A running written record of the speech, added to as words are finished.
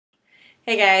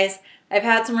Hey guys, I've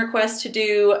had some requests to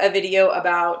do a video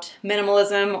about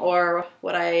minimalism, or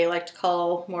what I like to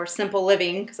call more simple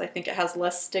living because I think it has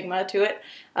less stigma to it.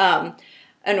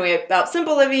 Anyway, about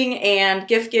simple living and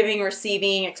gift giving,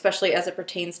 receiving, especially as it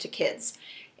pertains to kids.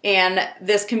 And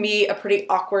this can be a pretty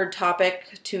awkward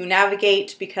topic to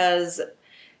navigate because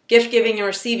gift giving and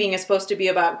receiving is supposed to be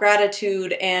about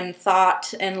gratitude and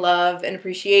thought and love and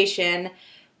appreciation.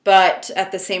 But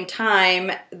at the same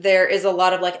time, there is a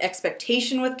lot of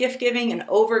expectation with gift giving and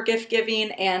over gift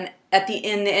giving. And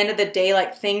in the end of the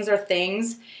day, things are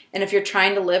things. And if you're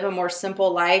trying to live a more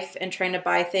simple life and trying to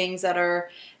buy things that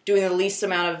are doing the least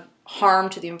amount of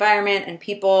harm to the environment and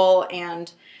people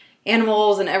and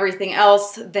animals and everything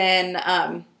else,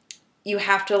 then you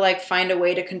have to find a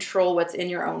way to control what's in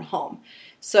your own home.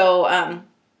 So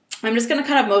I'm just going to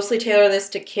kind of mostly tailor this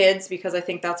to kids because I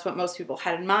think that's what most people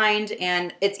had in mind,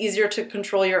 and it's easier to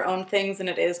control your own things than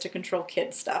it is to control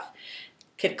kid stuff,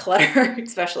 kid clutter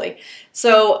especially.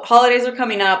 So holidays are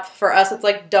coming up. For us, it's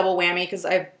like double whammy because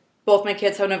both my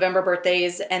kids have November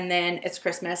birthdays and then it's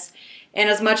Christmas. And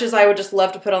as much as I would just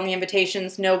love to put on the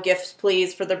invitations, no gifts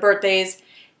please for their birthdays,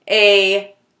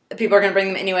 A, people are going to bring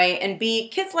them anyway, and B,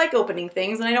 kids like opening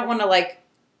things and I don't want to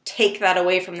take that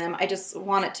away from them. I just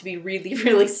want it to be really,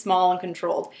 really small and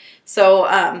controlled.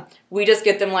 So we just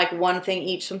get them one thing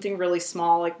each, something really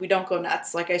small. We don't go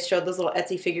nuts. I showed those little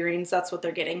Etsy figurines, that's what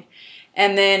they're getting.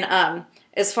 And then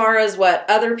as far as what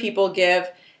other people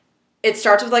give, it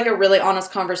starts with a really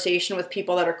honest conversation with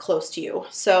people that are close to you.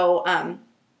 So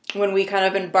when we kind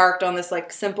of embarked on this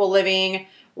simple living,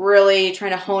 really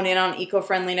trying to hone in on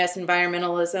eco-friendliness,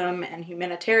 environmentalism, and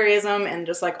humanitarianism, and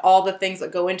just all the things that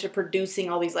go into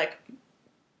producing all these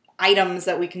items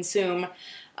that we consume.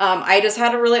 I just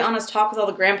had a really honest talk with all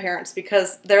the grandparents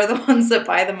because they're the ones that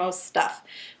buy the most stuff.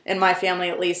 In my family,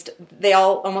 at least,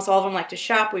 almost all of them like to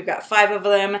shop. We've got 5 of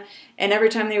them, and every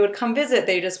time they would come visit,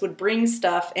 they just would bring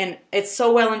stuff, and it's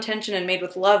so well-intentioned and made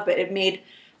with love, but it made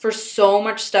for so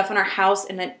much stuff in our house,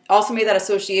 and it also made that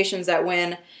associations that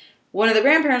when one of the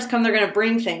grandparents come, they're going to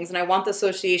bring things, and I want the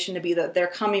association to be that they're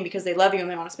coming because they love you and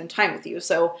they want to spend time with you.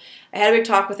 So I had a big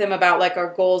talk with them about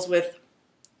our goals with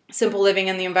simple living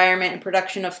and the environment and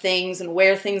production of things and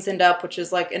where things end up, which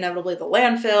is inevitably the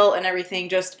landfill and everything,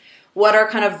 just what our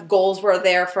kind of goals were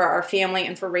there for our family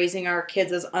and for raising our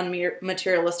kids as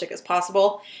unmaterialistic as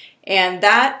possible. And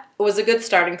that was a good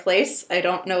starting place. I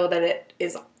don't know that it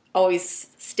is always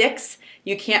sticks.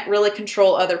 You can't really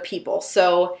control other people.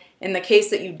 So in the case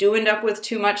that you do end up with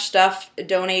too much stuff,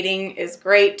 donating is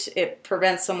great. It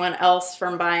prevents someone else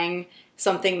from buying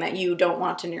something that you don't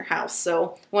want in your house.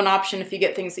 So one option if you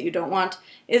get things that you don't want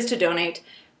is to donate.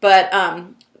 But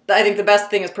I think the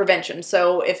best thing is prevention.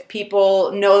 So if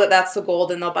people know that that's the goal,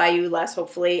 then they'll buy you less,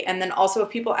 hopefully. And then also if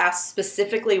people ask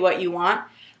specifically what you want,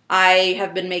 I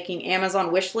have been making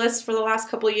Amazon wish lists for the last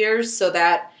couple of years so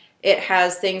that it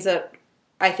has things that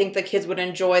I think the kids would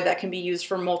enjoy that can be used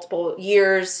for multiple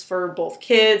years for both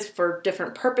kids, for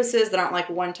different purposes that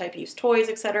aren't one-type use toys,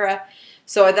 etc.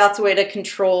 So that's a way to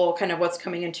control kind of what's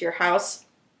coming into your house.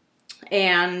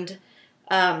 And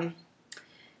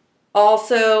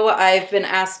also I've been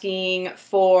asking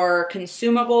for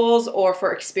consumables or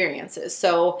for experiences.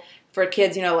 So for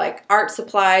kids, art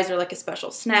supplies or a special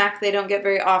snack they don't get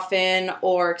very often,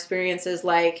 or experiences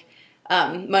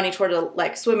money toward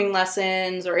swimming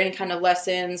lessons or any kind of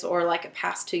lessons, or a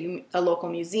pass to a local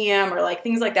museum, or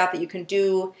things like that you can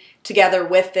do together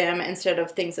with them instead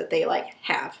of things that they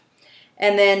have.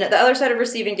 And then the other side of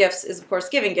receiving gifts is, of course,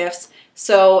 giving gifts.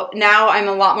 So now I'm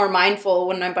a lot more mindful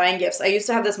when I'm buying gifts. I used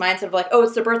to have this mindset of oh,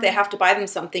 it's their birthday, I have to buy them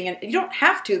something. And you don't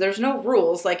have to. There's no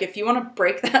rules. If you want to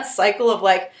break that cycle of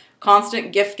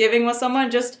constant gift giving with someone,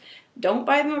 just don't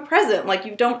buy them a present.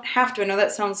 You don't have to. I know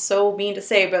that sounds so mean to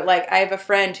say, but I have a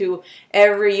friend who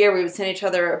every year we would send each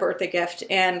other a birthday gift,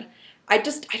 and I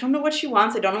don't know what she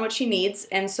wants. I don't know what she needs.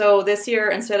 And so this year,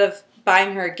 instead of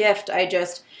buying her a gift, I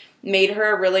just made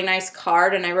her a really nice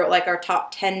card, and I wrote our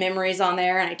top 10 memories on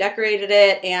there, and I decorated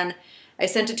it, and I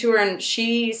sent it to her, and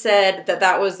she said that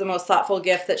that was the most thoughtful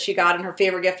gift that she got and her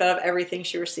favorite gift out of everything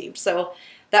she received. So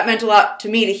that meant a lot to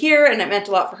me to hear, and it meant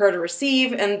a lot for her to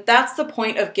receive, and that's the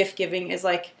point of gift giving, is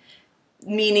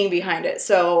meaning behind it.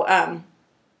 So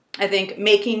I think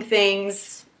making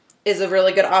things is a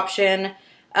really good option,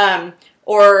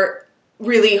 or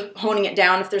really honing it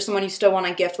down if there's someone you still want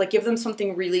to gift. Give them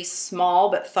something really small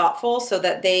but thoughtful so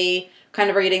that they kind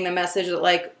of are getting the message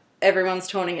that everyone's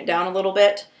toning it down a little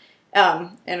bit.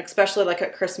 And especially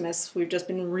at Christmas, we've just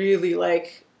been really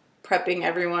prepping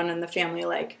everyone in the family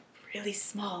really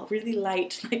small, really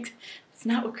light. It's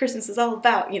not what Christmas is all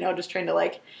about, just trying to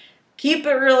keep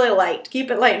it really light. Keep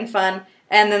it light and fun.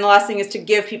 And then the last thing is to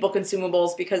give people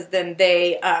consumables, because then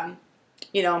they,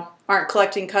 you know, aren't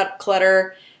collecting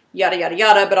clutter, yada, yada,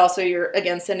 yada, but also you're,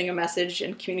 again, sending a message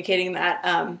and communicating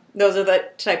that those are the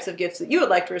types of gifts that you would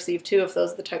like to receive too, if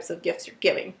those are the types of gifts you're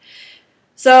giving.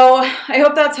 So I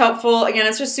hope that's helpful. Again,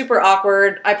 it's just super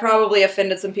awkward. I probably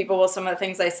offended some people with some of the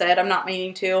things I said. I'm not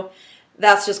meaning to.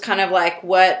 That's just kind of like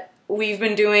what we've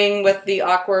been doing with the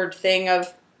awkward thing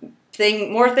of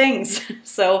more things.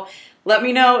 So let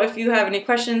me know if you have any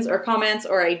questions or comments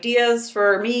or ideas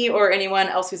for me or anyone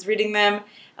else who's reading them,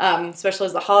 especially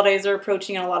as the holidays are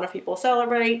approaching and a lot of people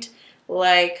celebrate.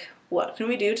 Like, what can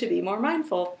we do to be more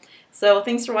mindful? So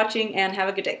thanks for watching and have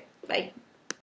a good day. Bye.